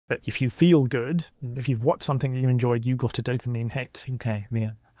that if you feel good, if you've watched something that you enjoyed, you got a dopamine hit. Okay,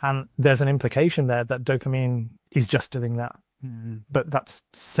 yeah. And there's an implication there that dopamine is just doing that. But that's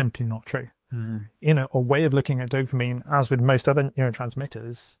simply not true. You know, a way of looking at dopamine, as with most other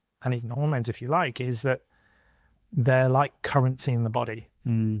neurotransmitters, and even hormones, if you like, is that they're like currency in the body.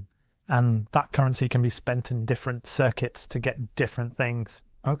 And that currency can be spent in different circuits to get different things.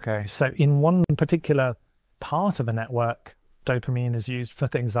 Okay. So in one particular part of a network, dopamine is used for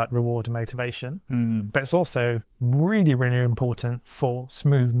things like reward and motivation, but it's also really, really important for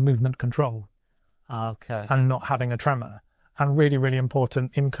smooth movement control. Okay. And not having a tremor, and really, really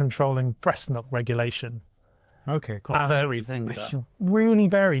important in controlling breast milk regulation. Okay, quite varied things. Really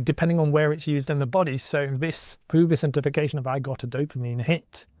varied depending on where it's used in the body. So this oversimplification of I got a dopamine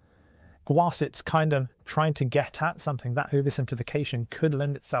hit, whilst it's kind of trying to get at something, that oversimplification could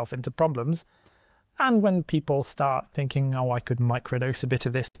lend itself into problems. And when people start thinking, oh, I could microdose a bit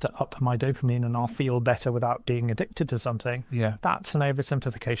of this to up my dopamine and I'll feel better without being addicted to something, that's an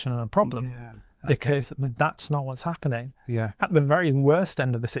oversimplification and a problem. Because that's not what's happening. At the very worst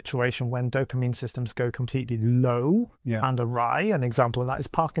end of the situation, when dopamine systems go completely low and awry, an example of that is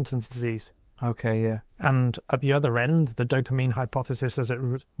Parkinson's disease. And at the other end, the dopamine hypothesis as it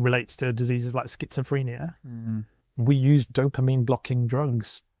relates to diseases like schizophrenia, we use dopamine blocking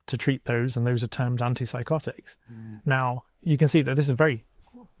drugs to treat those, and those are termed antipsychotics. Now, you can see that this is very,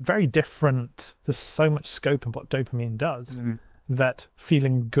 very different. There's so much scope in what dopamine does that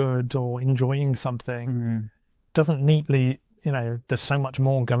feeling good or enjoying something doesn't neatly, you know, there's so much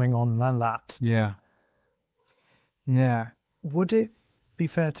more going on than that. Would it be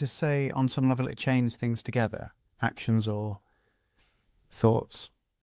fair to say on some level it chains things together, actions or thoughts?